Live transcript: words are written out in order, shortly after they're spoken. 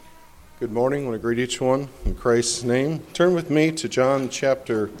Good morning. I want to greet each one in Christ's name. Turn with me to John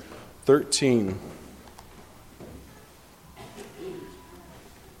chapter 13.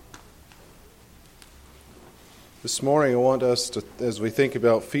 This morning I want us to, as we think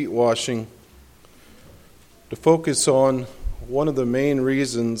about feet washing, to focus on one of the main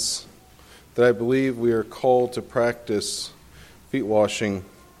reasons that I believe we are called to practice feet washing.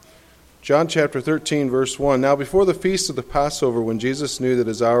 John chapter 13, verse 1. Now before the feast of the Passover, when Jesus knew that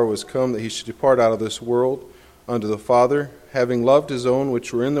his hour was come, that he should depart out of this world unto the Father, having loved his own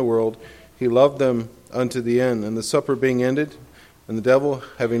which were in the world, he loved them unto the end. And the supper being ended, and the devil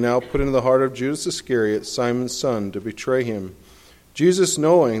having now put into the heart of Judas Iscariot, Simon's son, to betray him, Jesus,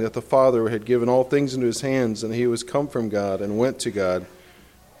 knowing that the Father had given all things into his hands, and he was come from God, and went to God,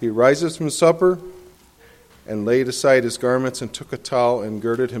 he rises from supper, and laid aside his garments, and took a towel, and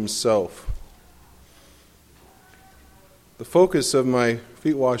girded himself. The focus of my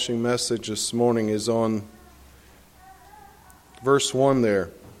feet washing message this morning is on verse 1 there.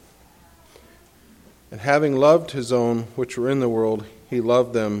 And having loved his own which were in the world, he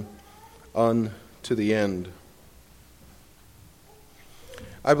loved them unto the end.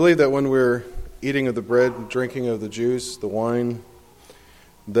 I believe that when we're eating of the bread, drinking of the juice, the wine,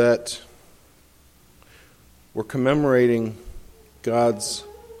 that we're commemorating God's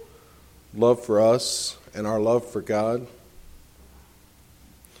love for us and our love for God.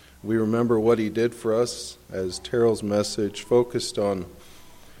 We remember what he did for us, as Terrell's message focused on.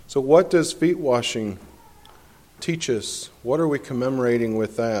 So what does feet washing teach us? What are we commemorating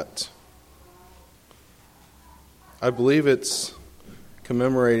with that? I believe it's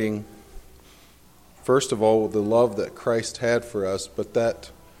commemorating, first of all, the love that Christ had for us, but that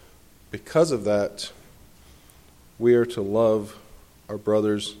because of that, we are to love our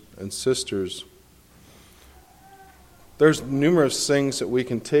brothers and sisters. There's numerous things that we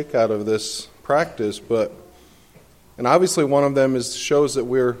can take out of this practice, and obviously one of them shows that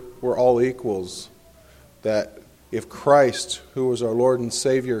we're all equals. That if Christ, who was our Lord and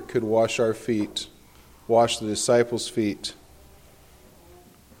Savior, could wash our feet, wash the disciples' feet,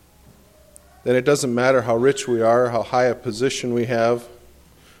 then it doesn't matter how rich we are, how high a position we have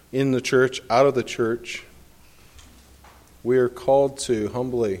in the church, out of the church. We are called to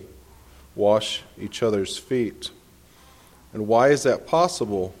humbly wash each other's feet. And why is that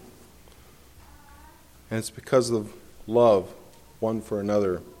possible? And it's because of love one for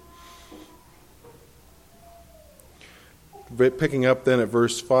another. Picking up then at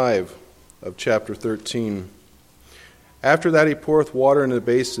verse 5 of chapter 13. After that he poureth water into the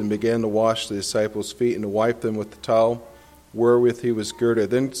basin and began to wash the disciples' feet and to wipe them with the towel wherewith he was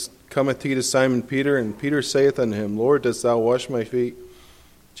girded. Then cometh he to Simon Peter, and Peter saith unto him, Lord, dost thou wash my feet?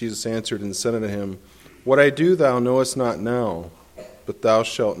 Jesus answered and said unto him, What I do thou knowest not now, but thou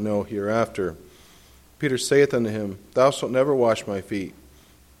shalt know hereafter. Peter saith unto him, Thou shalt never wash my feet.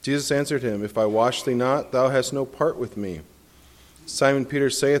 Jesus answered him, If I wash thee not, thou hast no part with me. Simon Peter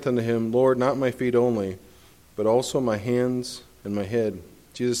saith unto him, Lord, not my feet only, but also my hands and my head.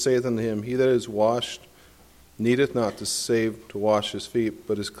 Jesus saith unto him, He that is washed needeth not to save to wash his feet,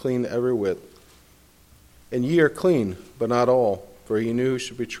 but is clean every whit. And ye are clean, but not all, for he knew who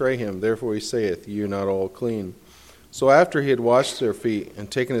should betray him. Therefore he saith, Ye are not all clean. So after he had washed their feet,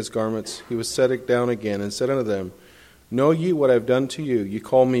 and taken his garments, he was set down again, and said unto them, Know ye what I have done to you? Ye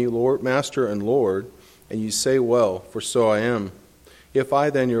call me Lord, Master, and Lord, and ye say, Well, for so I am. If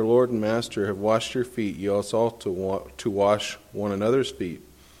I then, your Lord and Master, have washed your feet, ye also ought to wash one another's feet.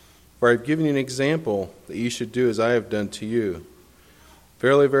 For I have given you an example, that ye should do as I have done to you.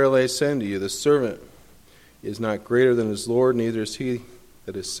 Verily, verily, I say unto you, the servant is not greater than his Lord, neither is he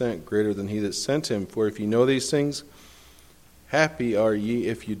that is sent greater than he that sent him. For if ye know these things, happy are ye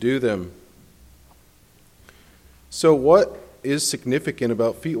if you do them. So what is significant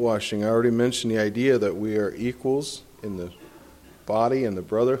about feet washing? I already mentioned the idea that we are equals in the body and the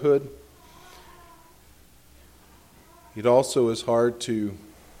brotherhood. It also is hard to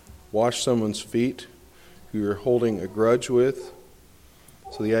wash someone's feet who you're holding a grudge with.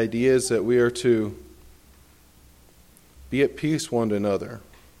 So the idea is that we are to be at peace one to another.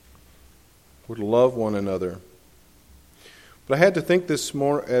 We're to love one another. But I had to think this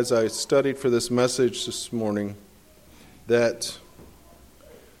more as I studied for this message this morning, that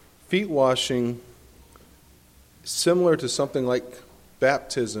feet washing is similar to something like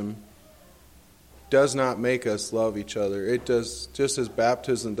baptism does not make us love each other. It does, just as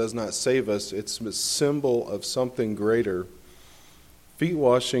baptism does not save us, it's a symbol of something greater. Feet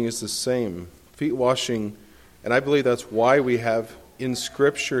washing is the same. Feet washing, and I believe that's why we have in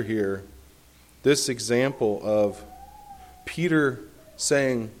Scripture here this example of Peter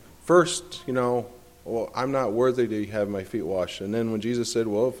saying, first, well, I'm not worthy to have my feet washed. And then when Jesus said,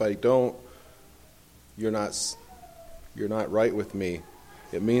 well, if I don't, you're not right with me.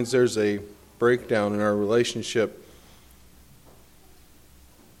 It means there's a breakdown in our relationship.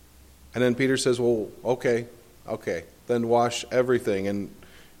 And then Peter says, well, okay, then wash everything. And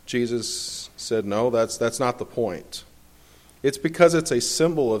Jesus said, no, that's not the point. It's because it's a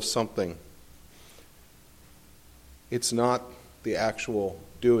symbol of something. It's not the actual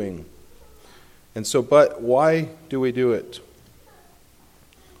doing. And so, but why do we do it?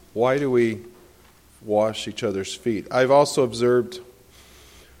 Why do we wash each other's feet? I've also observed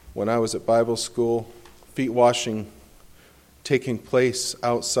when I was at Bible school, feet washing taking place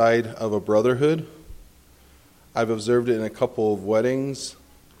outside of a brotherhood. I've observed it in a couple of weddings,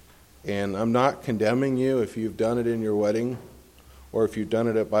 and I'm not condemning you if you've done it in your wedding or if you've done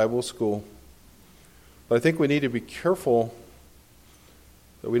it at Bible school. But I think we need to be careful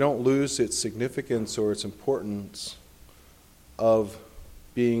that we don't lose its significance or its importance of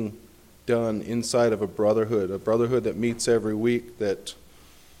being done inside of a brotherhood that meets every week, that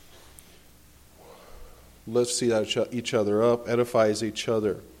lifts each other up, edifies each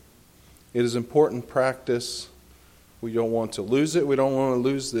other. It is important practice. We don't want to lose it. We don't want to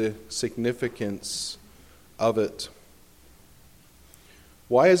lose the significance of it.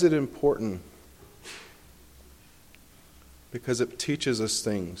 Why is it important? Because it teaches us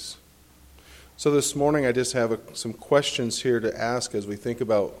things. So this morning I just have some questions here to ask as we think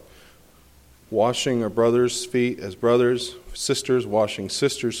about washing our brothers' feet as brothers, sisters washing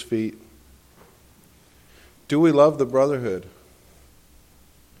sisters' feet. Do we love the brotherhood?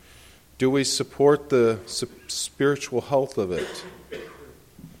 Do we support the spiritual health of it?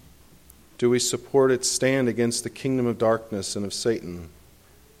 Do we support its stand against the kingdom of darkness and of Satan?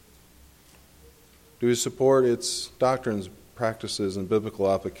 Do we support its doctrines, practices, and biblical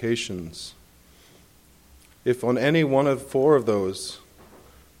applications? If on any one of four of those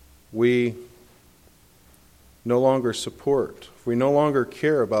we no longer support, if we no longer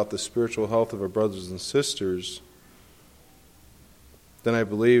care about the spiritual health of our brothers and sisters, then I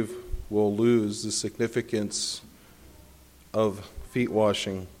believe we'll lose the significance of feet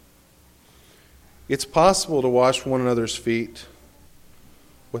washing. It's possible to wash one another's feet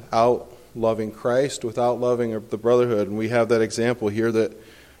without loving Christ, without loving the brotherhood. And we have that example here that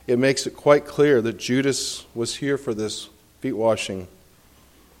it makes it quite clear that Judas was here for this feet washing.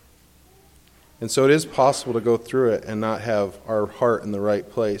 And so it is possible to go through it and not have our heart in the right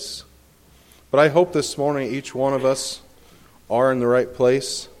place. But I hope this morning each one of us are in the right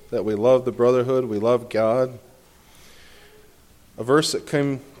place, that we love the brotherhood, we love God. A verse that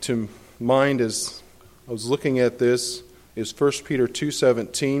came to mind as I was looking at this is 1 Peter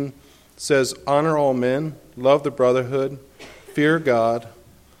 2:17. It says, honor all men, love the brotherhood, fear God,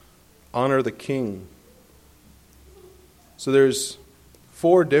 honor the king. So there's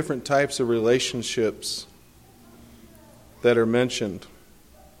 4 different types of relationships that are mentioned.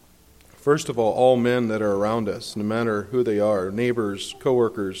 First of all men that are around us, no matter who they are, neighbors,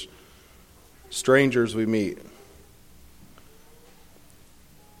 coworkers, strangers we meet.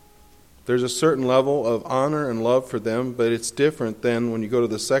 There's a certain level of honor and love for them, but it's different than when you go to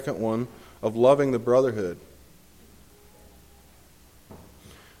the second one of loving the brotherhood.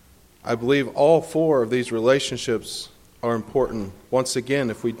 I believe all 4 of these relationships are important. Once again,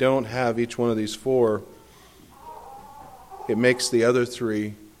 if we don't have each one of these 4, it makes the other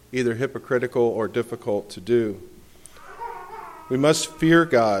 3 either hypocritical or difficult to do. We must fear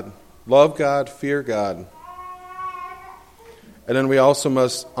God, love God, fear God. And then we also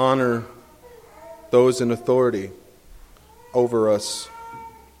must honor those in authority over us,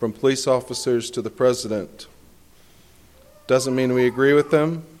 from police officers to the president. Doesn't mean we agree with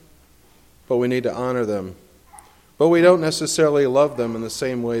them, but we need to honor them. But we don't necessarily love them in the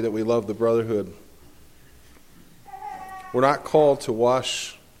same way that we love the brotherhood. We're not called to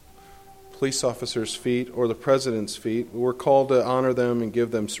wash police officers' feet or the president's feet. We're called to honor them and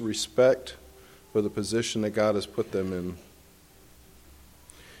give them respect for the position that God has put them in.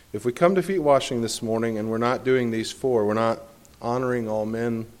 If we come to feet washing this morning and we're not doing these 4, we're not honoring all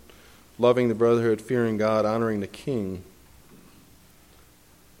men, loving the brotherhood, fearing God, honoring the king,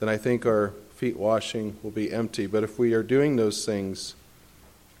 then I think our feet washing will be empty. But if we are doing those things,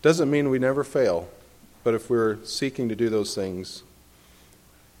 it doesn't mean we never fail. But if we're seeking to do those things,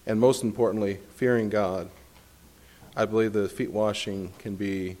 and most importantly, fearing God, I believe the feet washing can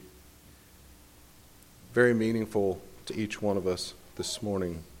be very meaningful to each one of us this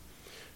morning.